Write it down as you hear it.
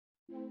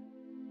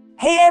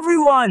Hey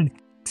everyone!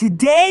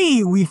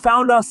 Today we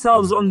found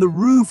ourselves on the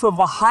roof of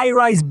a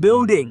high-rise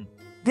building.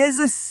 There's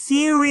a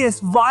serious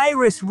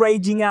virus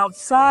raging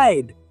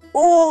outside.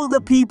 All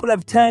the people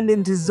have turned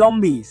into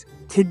zombies.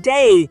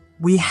 Today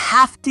we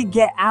have to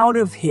get out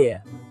of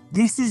here.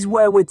 This is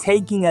where we're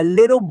taking a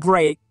little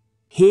break.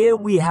 Here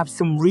we have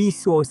some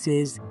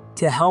resources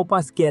to help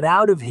us get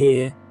out of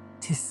here,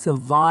 to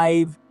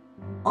survive.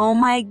 Oh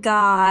my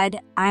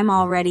God, I'm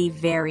already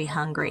very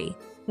hungry.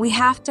 We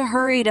have to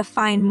hurry to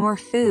find more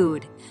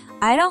food.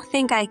 I don't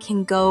think I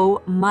can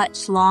go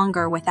much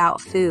longer without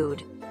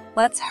food.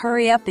 Let's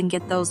hurry up and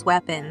get those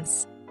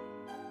weapons.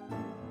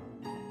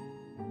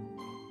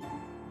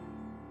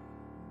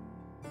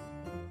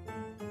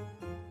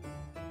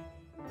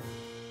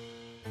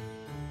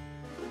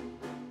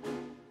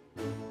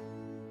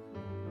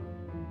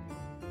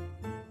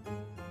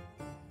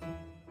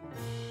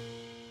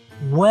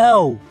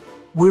 Well,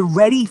 we're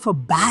ready for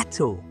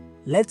battle.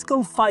 Let's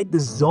go fight the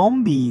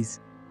zombies.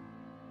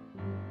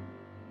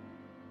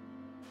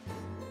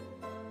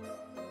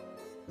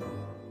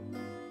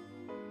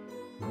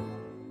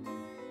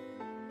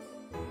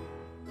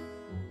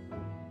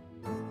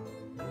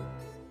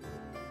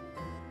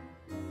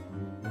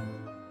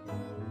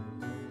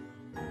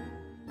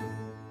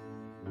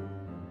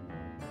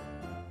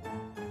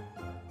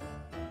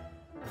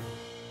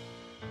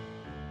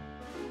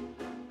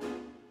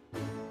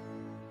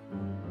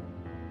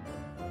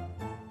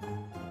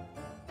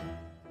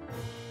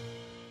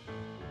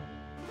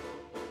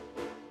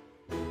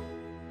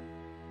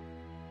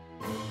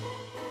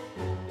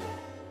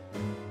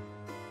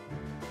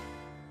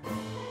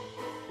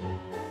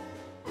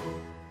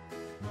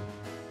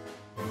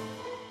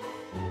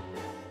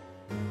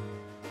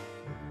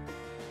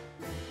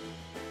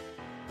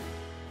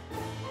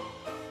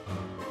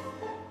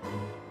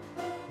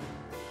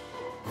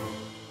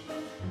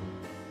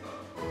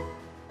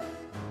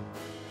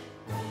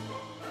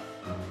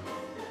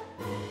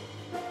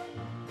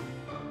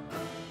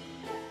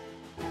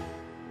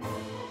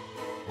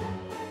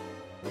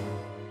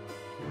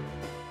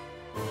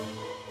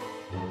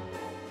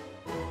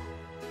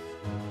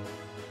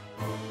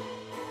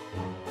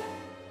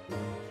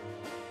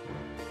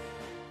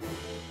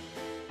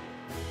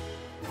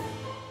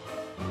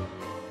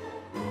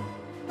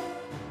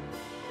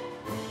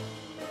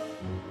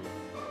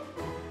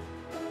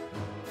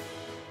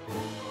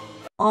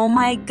 Oh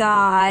my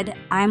God,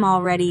 I'm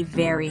already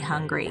very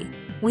hungry.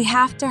 We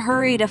have to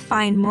hurry to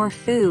find more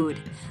food.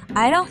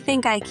 I don't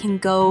think I can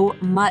go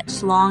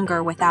much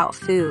longer without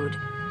food.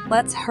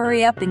 Let's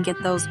hurry up and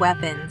get those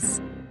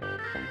weapons.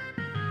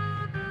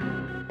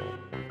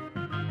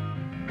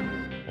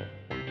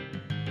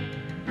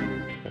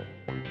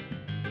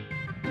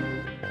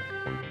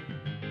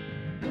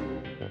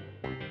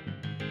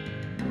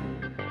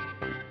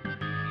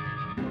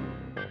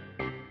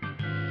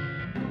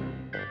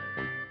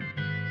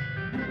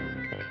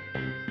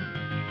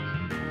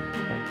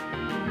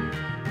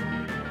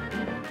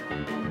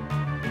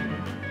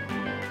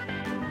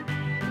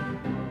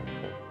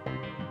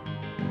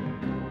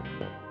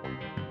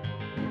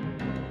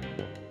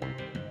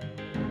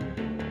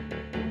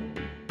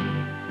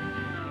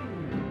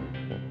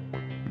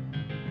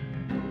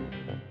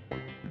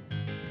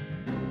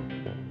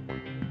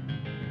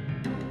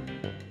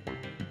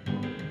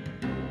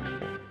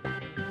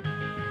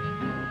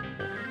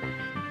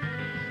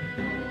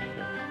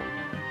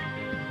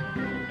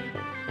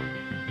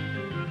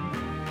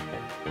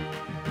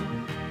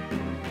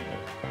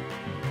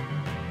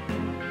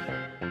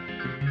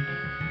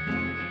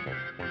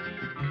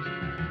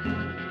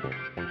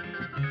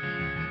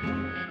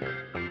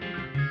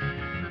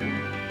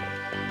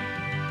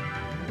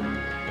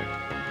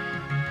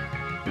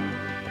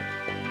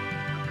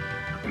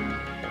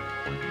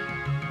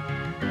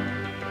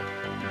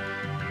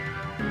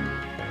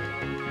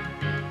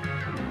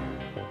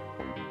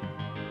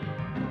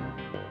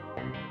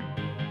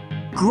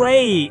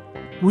 Great!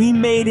 We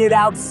made it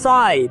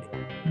outside,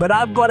 but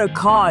I've got a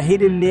car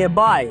hidden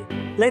nearby.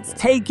 Let's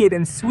take it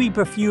and sweep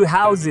a few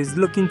houses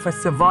looking for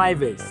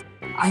survivors.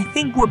 I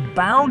think we're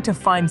bound to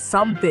find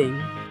something.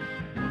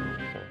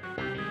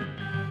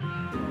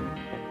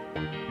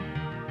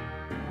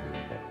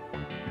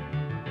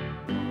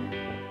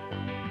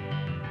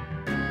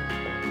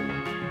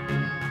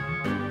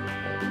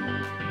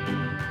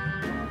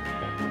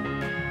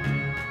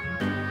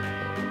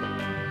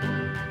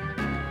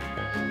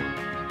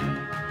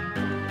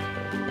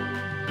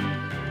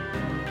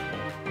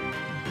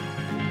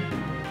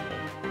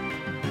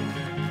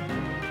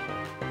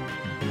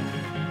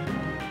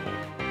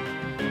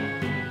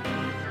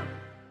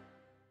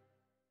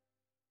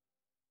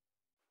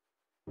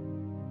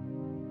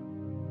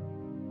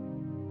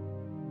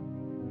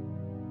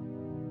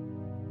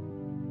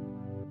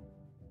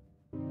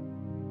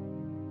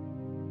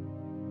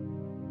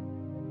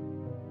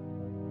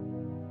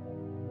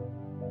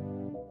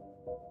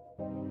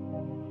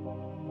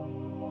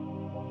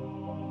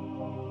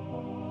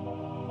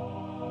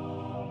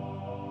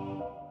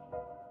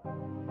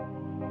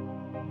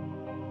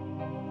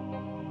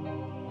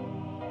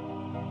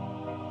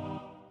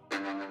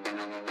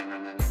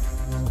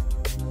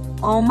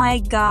 Oh my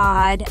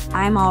God,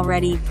 I'm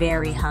already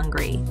very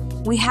hungry.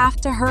 We have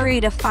to hurry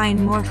to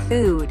find more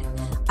food.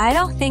 I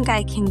don't think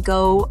I can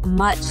go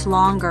much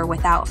longer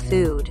without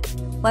food.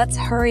 Let's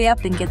hurry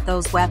up and get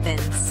those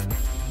weapons.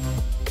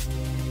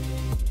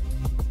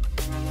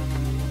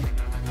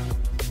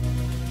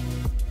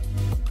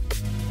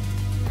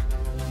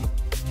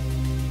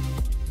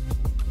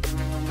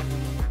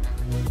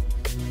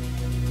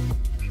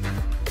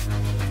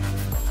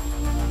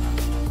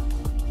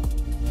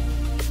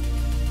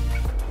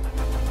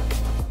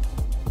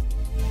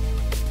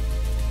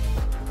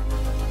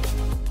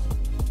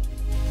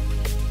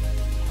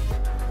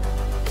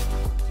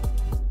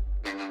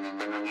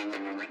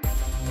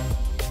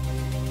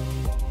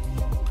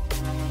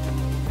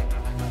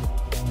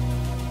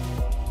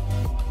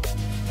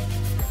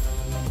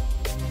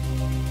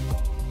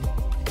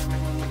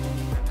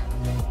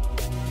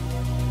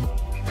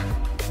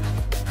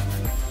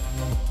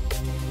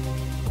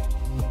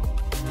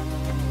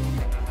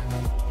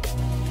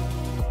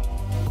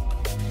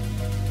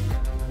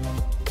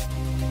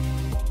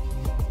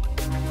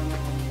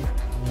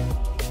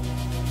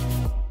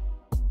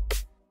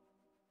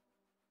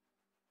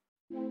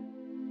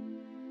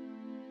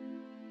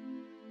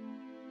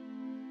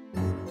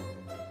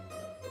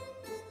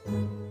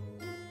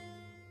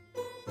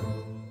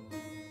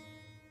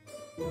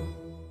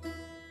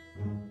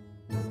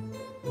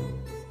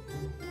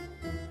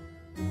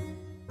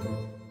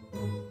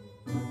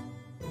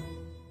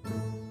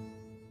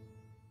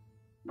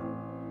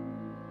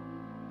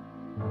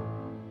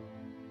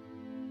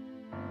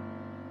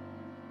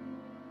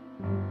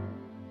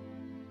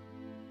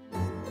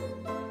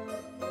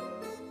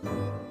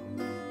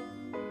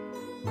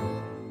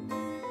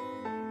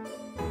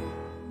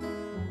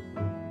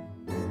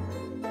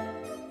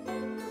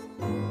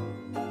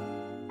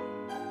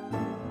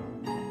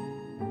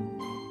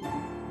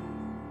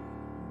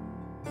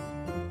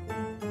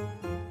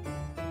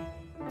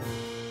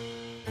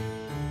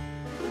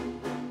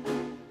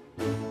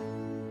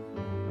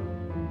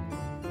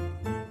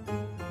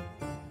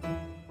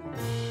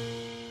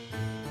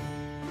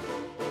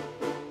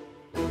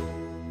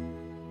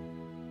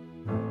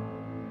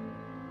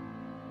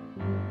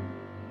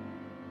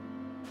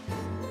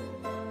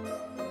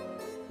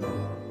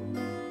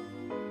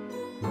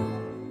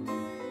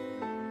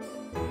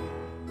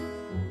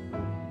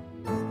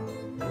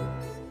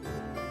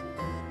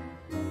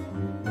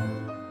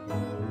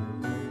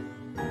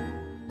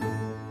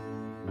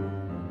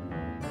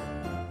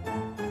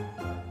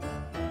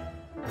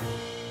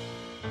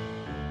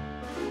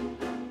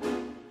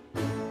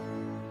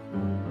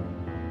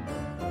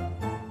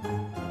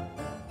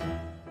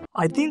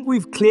 I think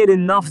we've cleared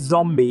enough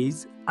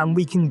zombies and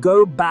we can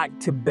go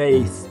back to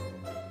base.